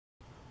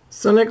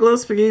So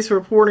Nicholas Pegues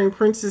reporting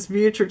Princess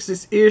Beatrix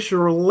is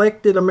your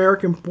elected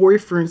American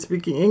boyfriend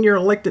speaking and your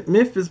elected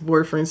Memphis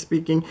boyfriend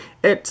speaking,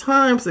 at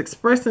times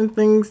expressing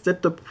things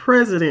that the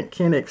president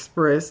can't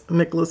express,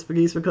 Nicholas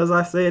Pegues, because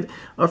I said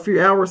a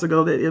few hours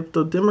ago that if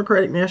the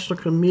Democratic National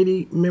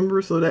Committee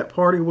members of that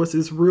party was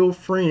his real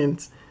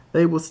friends,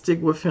 they will stick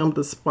with him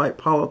despite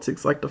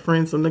politics, like the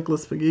friends of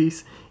Nicholas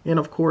Pegues. And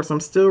of course, I'm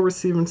still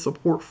receiving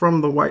support from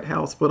the White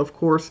House. But of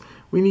course,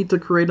 we need to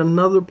create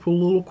another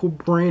political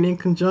brain in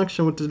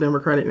conjunction with the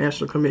Democratic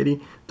National Committee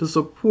to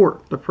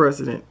support the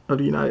President of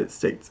the United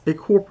States. A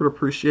corporate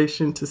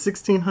appreciation to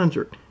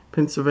 1600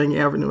 Pennsylvania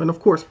Avenue. And of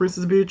course,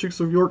 Princess Beatrix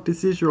of York,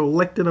 this is your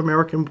elected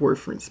American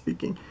boyfriend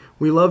speaking.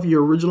 We love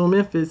you, original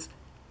Memphis.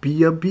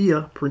 Bia,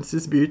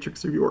 Princess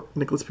Beatrix of York.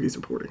 Nicholas Pegues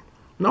reporting.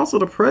 And also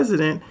the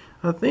president,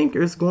 I think,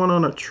 is going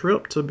on a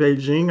trip to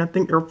Beijing. I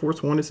think Air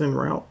Force One is en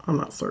route. I'm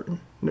not certain.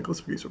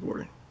 Nicholas Pegues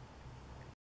reporting.